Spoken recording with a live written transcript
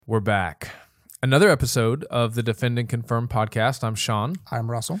We're back. Another episode of the Defend and Confirm podcast. I'm Sean. I'm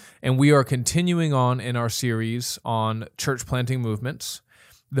Russell. And we are continuing on in our series on church planting movements.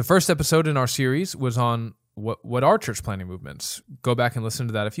 The first episode in our series was on what are church planting movements. Go back and listen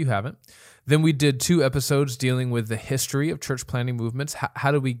to that if you haven't. Then we did 2 episodes dealing with the history of church planting movements.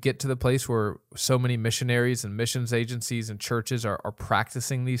 How did we get to the place where so many missionaries and missions agencies and churches are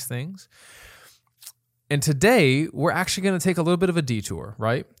practicing these things? And today, we're actually going to take a little bit of a detour,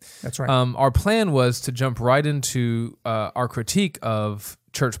 right? That's right. Our plan was to jump right into our critique of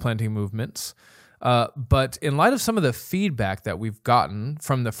church planting movements. But in light of some of the feedback that we've gotten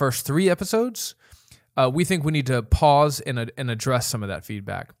from the first 3 episodes, we think we need to pause and address some of that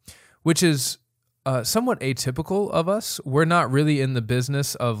feedback, which is somewhat atypical of us. We're not really in the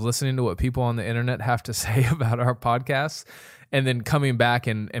business of listening to what people on the internet have to say about our podcasts and then coming back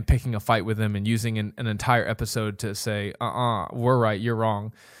and picking a fight with them and using an entire episode to say, we're right, you're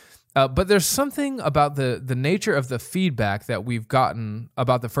wrong. But there's something about the nature of the feedback that we've gotten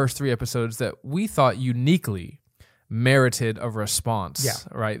about the first 3 episodes that we thought uniquely merited a response. Yeah.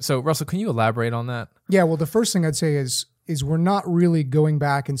 Right? So, Russell, can you elaborate on that? Yeah, well, the first thing I'd say is we're not really going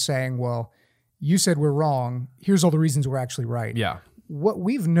back and saying, well, you said we're wrong. Here's all the reasons we're actually right. Yeah. What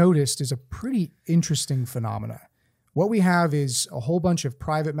we've noticed is a pretty interesting phenomena. What we have is a whole bunch of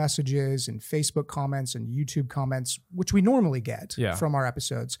private messages and Facebook comments and YouTube comments, which we normally get from our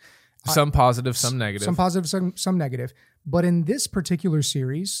episodes. Some positive, some negative. Some positive, some negative. But in this particular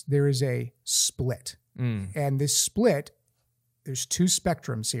series, there is a split. And this split, there's 2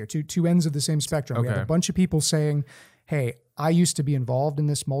 spectrums here, two ends of the same spectrum. Okay. We have a bunch of people saying, hey, I used to be involved in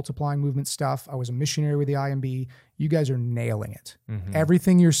this multiplying movement stuff. I was a missionary with the IMB. You guys are nailing it. Mm-hmm.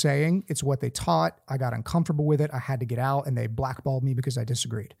 Everything you're saying, it's what they taught. I got uncomfortable with it. I had to get out, and they blackballed me because I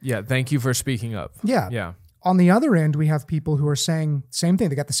disagreed. Yeah, thank you for speaking up. Yeah. On the other end, we have people who are saying same thing.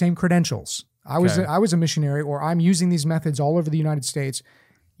 They got the same credentials. I was a missionary, or I'm using these methods all over the United States.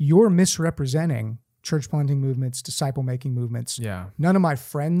 You're misrepresenting church planting movements, disciple-making movements. Yeah. None of my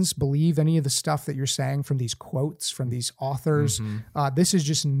friends believe any of the stuff that you're saying from these quotes, from these authors. Mm-hmm. This is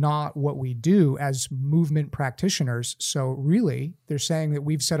just not what we do as movement practitioners. So really, they're saying that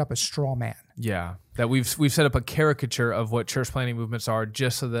we've set up a straw man. Yeah, that we've set up a caricature of what church planting movements are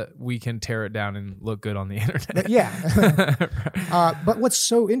just so that we can tear it down and look good on the internet. But what's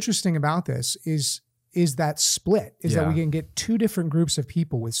so interesting about this is that split, that we can get 2 different groups of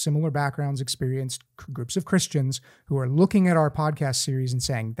people with similar backgrounds, experienced groups of Christians who are looking at our podcast series and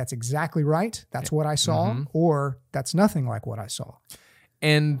saying, that's exactly right, that's what I saw, or that's nothing like what I saw.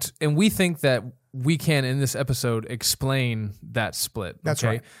 And we think that we can, in this episode, explain that split. That's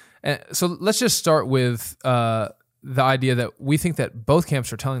okay? right. So let's just start with the idea that we think that both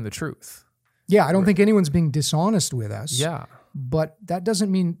camps are telling the truth. Yeah, I don't think anyone's being dishonest with us. Yeah. But that doesn't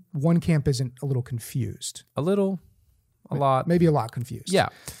mean one camp isn't a little confused. A lot. Maybe a lot confused. Yeah.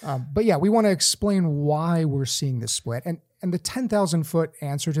 But yeah, we want to explain why we're seeing this split. And the 10,000-foot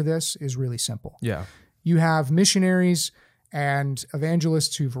answer to this is really simple. Yeah. You have missionaries and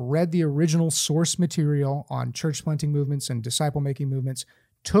evangelists who've read the original source material on church planting movements and disciple-making movements,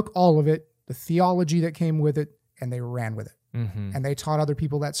 took all of it, the theology that came with it, and they ran with it. Mm-hmm. And they taught other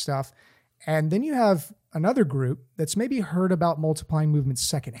people that stuff. And then you have another group that's maybe heard about multiplying movements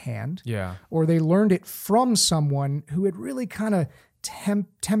secondhand. Yeah. Or they learned it from someone who had really kind of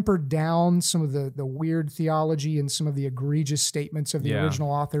tempered down some of the weird theology and some of the egregious statements of the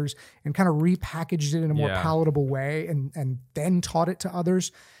original authors and kind of repackaged it in a more palatable way and then taught it to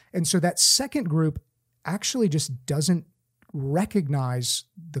others. And so that second group actually just doesn't recognize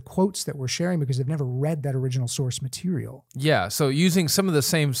the quotes that we're sharing because they've never read that original source material. Yeah, so using some of the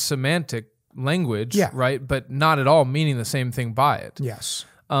same semantic language, right, but not at all meaning the same thing by it. Yes.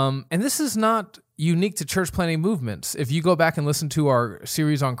 And this is not unique to church planting movements. If you go back and listen to our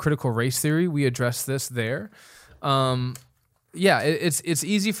series on critical race theory, we address this there. It's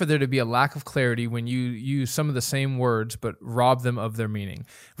easy for there to be a lack of clarity when you use some of the same words but rob them of their meaning.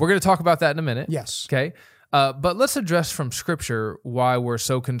 We're going to talk about that in a minute. Yes. Okay. But let's address from Scripture why we're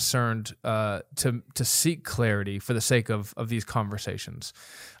so concerned to seek clarity for the sake of these conversations.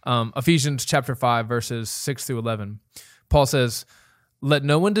 Ephesians chapter 5, verses 6 through 11. Paul says, "Let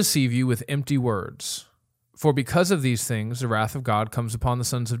no one deceive you with empty words, for because of these things the wrath of God comes upon the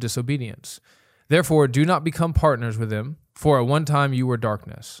sons of disobedience. Therefore do not become partners with them, for at one time you were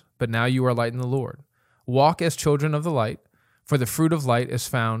darkness, but now you are light in the Lord. Walk as children of the light, for the fruit of light is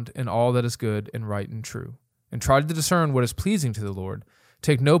found in all that is good and right and true. And try to discern what is pleasing to the Lord.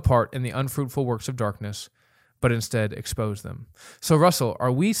 Take no part in the unfruitful works of darkness, but instead expose them. So, Russell,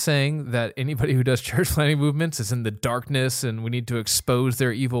 are we saying that anybody who does church planting movements is in the darkness and we need to expose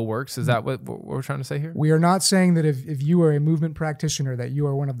their evil works? Is that what we're trying to say here? We are not saying that if you are a movement practitioner that you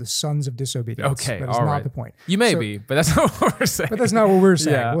are one of the sons of disobedience. Okay, that is all not right. the point. You may be, but that's not what we're saying. But that's not what we're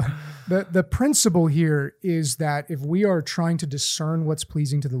saying. Yeah. The principle here is that if we are trying to discern what's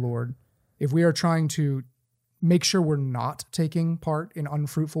pleasing to the Lord, if we are trying to make sure we're not taking part in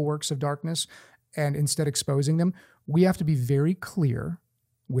unfruitful works of darkness and instead exposing them, we have to be very clear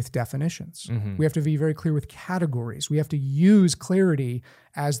with definitions. Mm-hmm. We have to be very clear with categories. We have to use clarity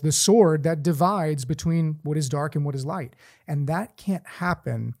as the sword that divides between what is dark and what is light. And that can't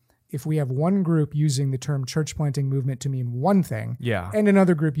happen if we have one group using the term church planting movement to mean one thing, and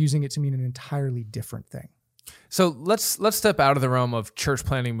another group using it to mean an entirely different thing. So let's step out of the realm of church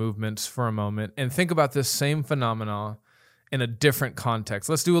planting movements for a moment and think about this same phenomena in a different context.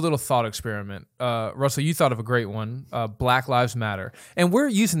 Let's do a little thought experiment. Russell, you thought of a great one, Black Lives Matter. And we're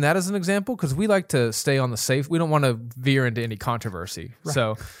using that as an example because we like to stay on the safe. We don't want to veer into any controversy. Right.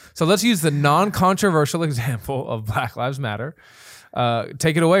 So let's use the non-controversial example of Black Lives Matter.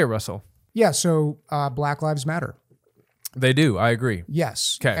 Take it away, Russell. Yeah, so Black Lives Matter. They do. I agree.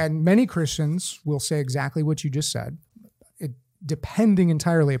 Yes. Okay. And many Christians will say exactly what you just said, depending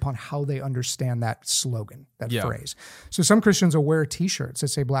entirely upon how they understand that slogan, that phrase. So some Christians will wear T-shirts that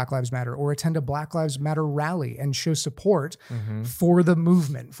say Black Lives Matter or attend a Black Lives Matter rally and show support for the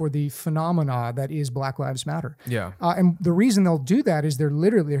movement, for the phenomena that is Black Lives Matter. Yeah. And the reason they'll do that is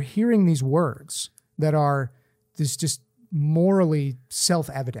they're hearing these words that are this just morally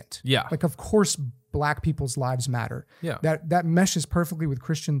self-evident. Yeah. Like, of course, Black people's lives matter. Yeah. That meshes perfectly with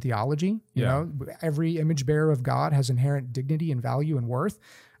Christian theology. You know, every image bearer of God has inherent dignity and value and worth.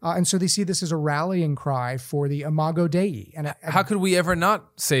 And so they see this as a rallying cry for the Imago Dei. And how could we ever not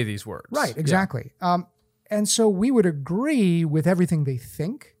say these words? Right, exactly. Yeah. And so we would agree with everything they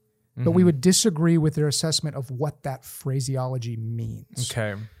think, but we would disagree with their assessment of what that phraseology means.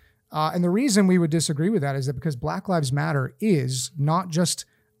 Okay. And the reason we would disagree with that is that because Black Lives Matter is not just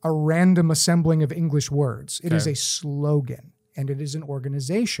a random assembling of English words. It is a slogan, and it is an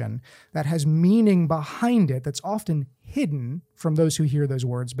organization that has meaning behind it that's often hidden from those who hear those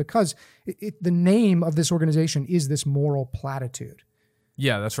words because the name of this organization is this moral platitude.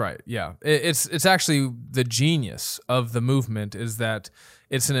 Yeah, that's right. Yeah. It's actually the genius of the movement is that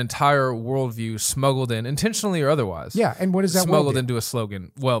it's an entire worldview smuggled in, intentionally or otherwise. Yeah, and what is that smuggled worldview? Into a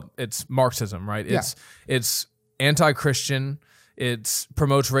slogan? Well, it's Marxism, right? Yeah. It's anti-Christian. It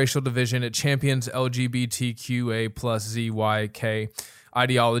promotes racial division. It champions LGBTQA plus ZYK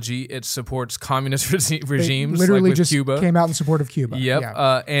ideology. It supports communist regimes literally like with just Cuba. Came out in support of Cuba. Yep.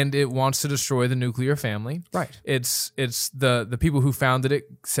 Yeah. And it wants to destroy the nuclear family. Right. It's the people who founded it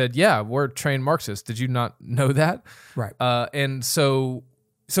said, yeah, we're trained Marxists. Did you not know that? Right. And so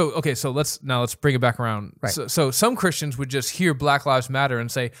let's bring it back around. Right. So some Christians would just hear Black Lives Matter and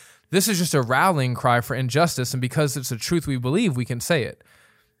say, this is just a rallying cry for injustice, and because it's a truth we believe, we can say it.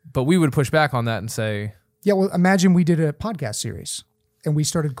 But we would push back on that and say... Yeah, well, imagine we did a podcast series, and we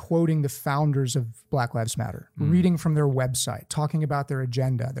started quoting the founders of Black Lives Matter, reading from their website, talking about their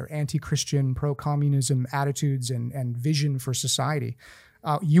agenda, their anti-Christian, pro-communism attitudes and vision for society.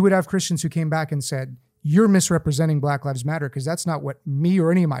 You would have Christians who came back and said, you're misrepresenting Black Lives Matter because that's not what me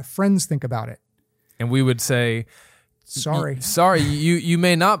or any of my friends think about it. And we would say... Sorry, you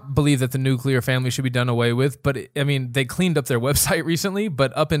may not believe that the nuclear family should be done away with, but I mean, they cleaned up their website recently,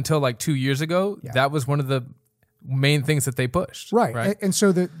 but up until like 2 years ago, that was one of the main things that they pushed. Right? And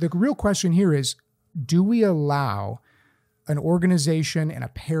so the real question here is, do we allow an organization and a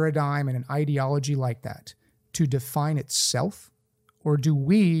paradigm and an ideology like that to define itself, or do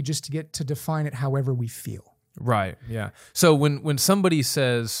we just get to define it however we feel? Right, yeah. So when somebody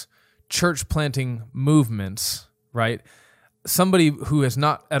says church planting movements... right? Somebody who is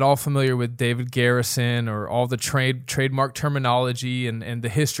not at all familiar with David Garrison or all the trademark terminology and the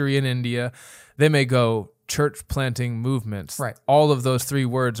history in India, they may go, church planting movements. Right. All of those three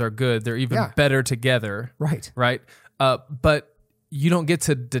words are good. They're even better together. Right. Right. But you don't get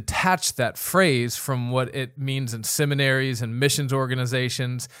to detach that phrase from what it means in seminaries and missions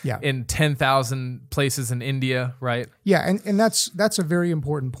organizations in 10,000 places in India, right? Yeah, and that's a very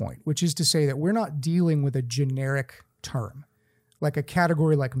important point, which is to say that we're not dealing with a generic term. Like a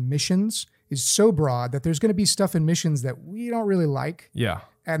category like missions is so broad that there's going to be stuff in missions that we don't really like. Yeah.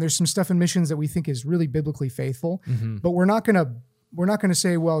 And there's some stuff in missions that we think is really biblically faithful, but we're not going to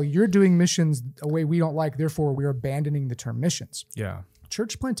say, well, you're doing missions a way we don't like, therefore we're abandoning the term missions. Yeah.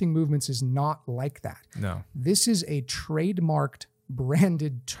 Church planting movements is not like that. No. This is a trademarked,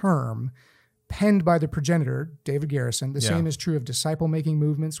 branded term penned by the progenitor, David Garrison. The same is true of disciple-making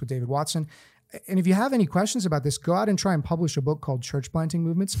movements with David Watson. And if you have any questions about this, go out and try and publish a book called Church Planting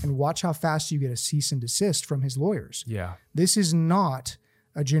Movements and watch how fast you get a cease and desist from his lawyers. Yeah. This is not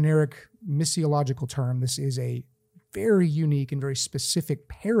a generic missiological term. This is a very unique and very specific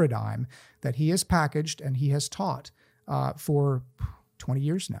paradigm that he has packaged and he has taught for 20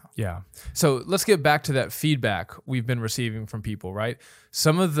 years now. Yeah. So let's get back to that feedback we've been receiving from people, right?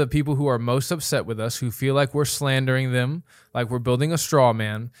 Some of the people who are most upset with us, who feel like we're slandering them, like we're building a straw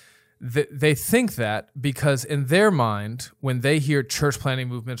man, they think that because in their mind, when they hear church planting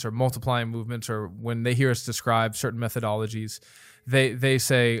movements or multiplying movements, or when they hear us describe certain methodologies, they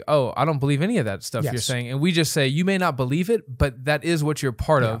say, oh, I don't believe any of that stuff you're saying. And we just say, you may not believe it, but that is what you're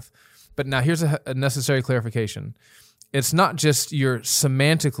part of. But now here's a necessary clarification. It's not just you're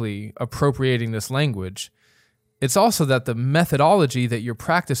semantically appropriating this language. It's also that the methodology that you're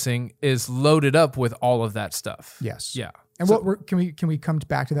practicing is loaded up with all of that stuff. Yes. Yeah. And can we come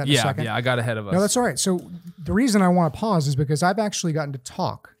back to that in a second? Yeah, I got ahead of us. No, that's all right. So the reason I want to pause is because I've actually gotten to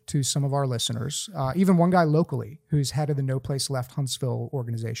talk to some of our listeners, even one guy locally who's head of the No Place Left Huntsville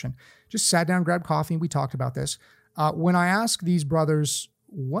organization. Just sat down, grabbed coffee, and we talked about this. When I ask these brothers,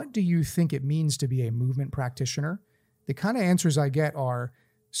 what do you think it means to be a movement practitioner? The kind of answers I get are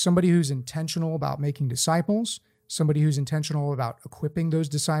somebody who's intentional about making disciples, somebody who's intentional about equipping those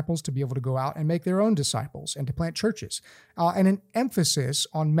disciples to be able to go out and make their own disciples and to plant churches, and an emphasis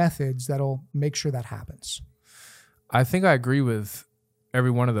on methods that'll make sure that happens. I think I agree with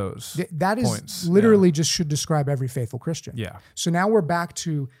every one of those That is points. literally just should describe every faithful Christian. Yeah. So now we're back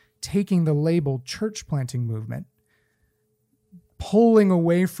to taking the label church planting movement, pulling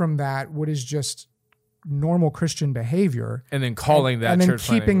away from that what is just normal Christian behavior, and then calling that and then church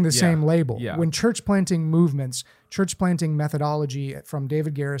keeping planting. the same label. Yeah. When church planting movements, church planting methodology from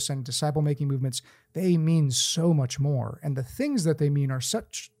David Garrison, disciple making movements, they mean so much more, and the things that they mean are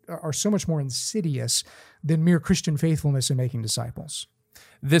so much more insidious than mere Christian faithfulness in making disciples.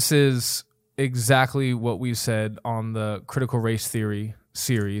 This is exactly what we said on the critical race theory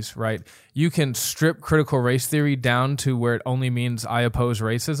series, right? You can strip critical race theory down to where it only means I oppose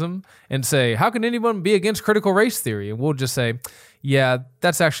racism and say, how can anyone be against critical race theory? And we'll just say, yeah,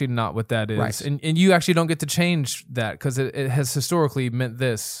 that's actually not what that is. Right. And you actually don't get to change that because it has historically meant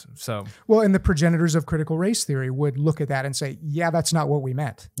this. So, Well, and the progenitors of critical race theory would look at that and say, yeah, that's not what we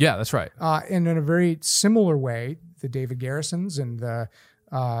meant. yeah, that's right. And in a very similar way, the David Garrisons and the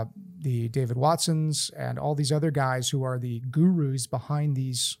David Watsons and all these other guys who are the gurus behind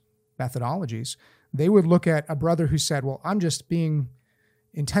these methodologies, they would look at a brother who said, well, I'm just being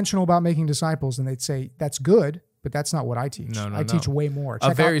intentional about making disciples. And they'd say, that's good, but that's not what I teach. I teach way more.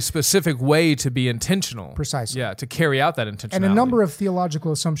 A very specific way to be intentional. Precisely. Yeah, to carry out that intentionality. And a number of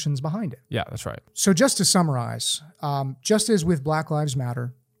theological assumptions behind it. Yeah, that's right. So just to summarize, just as with Black Lives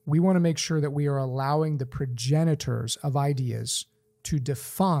Matter, we want to make sure that we are allowing the progenitors of ideas to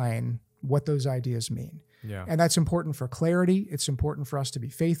define what those ideas mean. Yeah. And that's important for clarity. It's important for us to be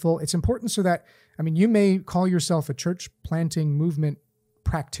faithful. It's important so that, you may call yourself a church planting movement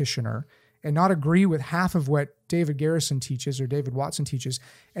practitioner and not agree with half of what David Garrison teaches or David Watson teaches,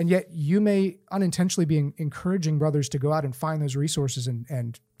 and yet you may unintentionally be encouraging brothers to go out and find those resources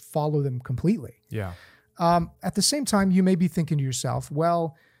and follow them completely. Yeah. At the same time, you may be thinking to yourself,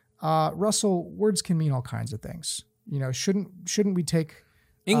 well, Russell, words can mean all kinds of things. Shouldn't we take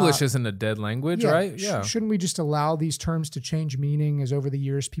English isn't a dead language, right? Yeah. Shouldn't we just allow these terms to change meaning as over the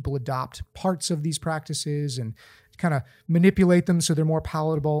years people adopt parts of these practices and kind of manipulate them so they're more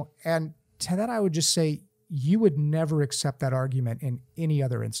palatable? And to that, I would just say you would never accept that argument in any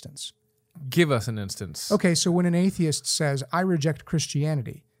other instance. Give us an instance. Okay, so when an atheist says, I reject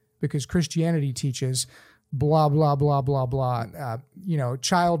Christianity because Christianity teaches blah, blah, blah, blah, blah,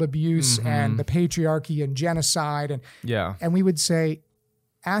 child abuse and the patriarchy and genocide. And we would say,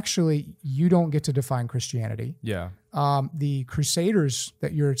 actually, you don't get to define Christianity. Yeah. The Crusaders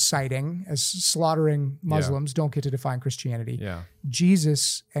that you're citing as slaughtering Muslims don't get to define Christianity. Yeah.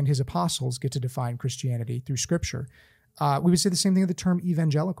 Jesus and his apostles get to define Christianity through Scripture. We would say the same thing of the term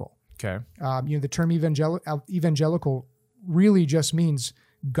evangelical. Okay. The term evangelical really just means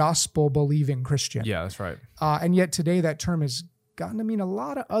gospel-believing Christian. Yeah, that's right. And yet today that term has gotten to mean a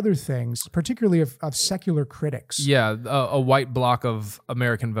lot of other things, particularly of secular critics. Yeah, a white block of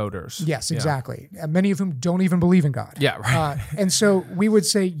American voters. Yes, exactly. And many of whom don't even believe in God. Yeah, right. And so we would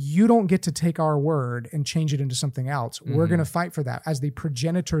say, you don't get to take our word and change it into something else. We're going to fight for that. As the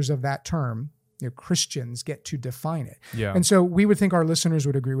progenitors of that term, Christians get to define it. Yeah. And so we would think our listeners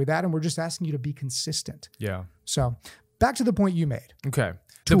would agree with that, and we're just asking you to be consistent. Yeah. So back to the point you made. Okay.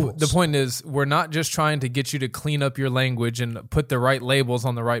 tools. The point is, we're not just trying to get you to clean up your language and put the right labels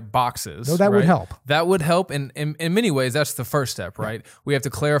on the right boxes. Though that would help. That would help. And in many ways, that's the first step, right? Yeah. We have to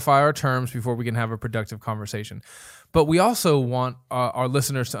clarify our terms before we can have a productive conversation. But we also want our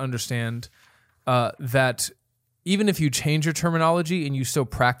listeners to understand that even if you change your terminology and you still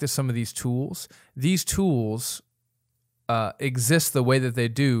practice some of these tools exist the way that they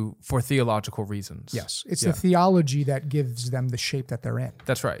do for theological reasons. Yes. It's the theology that gives them the shape that they're in.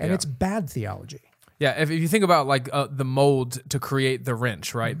 That's right. And it's bad theology. Yeah. If you think about like the mold to create the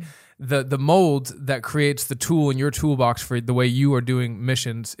wrench, right? Mm-hmm. The mold that creates the tool in your toolbox for the way you are doing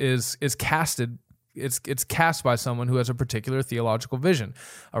missions is casted. It's cast by someone who has a particular theological vision,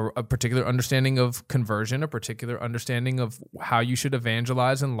 a particular understanding of conversion, a particular understanding of how you should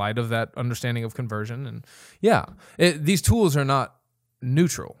evangelize in light of that understanding of conversion. And these tools are not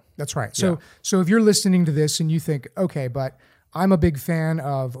neutral. That's right. So if you're listening to this and you think, okay, but I'm a big fan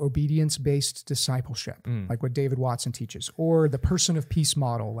of obedience-based discipleship, like what David Watson teaches, or the person of peace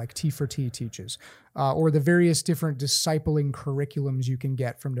model, like T4T teaches, or the various different discipling curriculums you can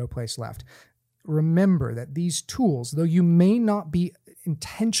get from No Place Left. Remember that these tools, though you may not be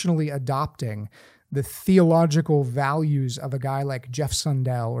intentionally adopting the theological values of a guy like Jeff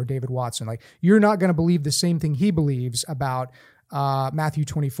Sundell or David Watson, like you're not going to believe the same thing he believes about Matthew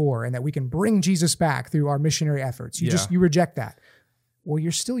 24 and that we can bring Jesus back through our missionary efforts. You reject that. Well,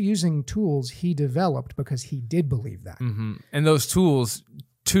 you're still using tools he developed because he did believe that. Mm-hmm. And those tools,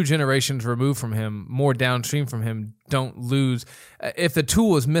 2 generations removed from him, more downstream from him, don't lose. If the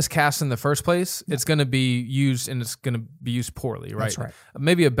tool is miscast in the first place, it's going to be used and it's going to be used poorly, right? That's right.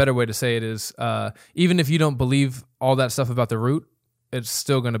 Maybe a better way to say it is, even if you don't believe all that stuff about the root, it's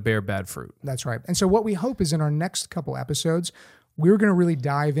still going to bear bad fruit. That's right. And so what we hope is in our next couple episodes, we're going to really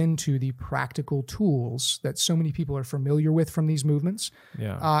dive into the practical tools that so many people are familiar with from these movements,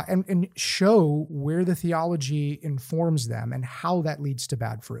 and show where the theology informs them and how that leads to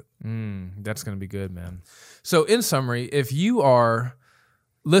bad fruit. That's going to be good, man. So in summary, if you are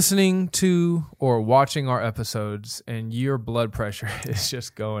listening to or watching our episodes and your blood pressure is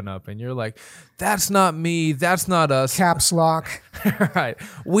just going up and you're like, that's not me, that's not us. Caps lock. Right.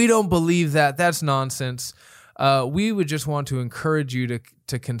 We don't believe that. That's nonsense. We would just want to encourage you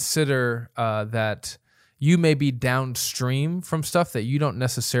to consider that you may be downstream from stuff that you don't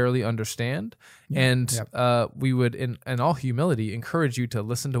necessarily understand. And we would, in all humility, encourage you to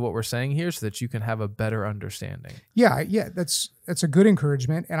listen to what we're saying here so that you can have a better understanding. Yeah, that's a good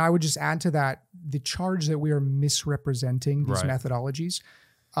encouragement. And I would just add to that the charge that we are misrepresenting these methodologies.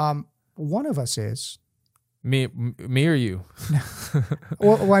 One of us is. Me or you?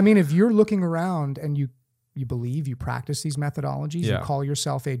 Well, I mean, if you're looking around and you believe, you practice these methodologies, you call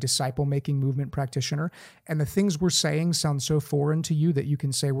yourself a disciple-making movement practitioner, and the things we're saying sound so foreign to you that you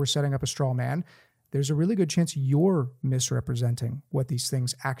can say we're setting up a straw man, there's a really good chance you're misrepresenting what these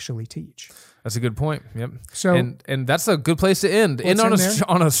things actually teach. That's a good point. Yep. So, and that's a good place to end. End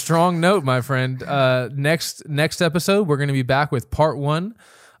on a strong note, my friend. Next episode, we're going to be back with part 1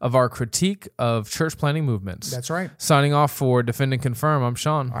 of our critique of church planting movements. That's right. Signing off for Defend and Confirm, I'm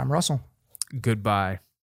Sean. I'm Russell. Goodbye.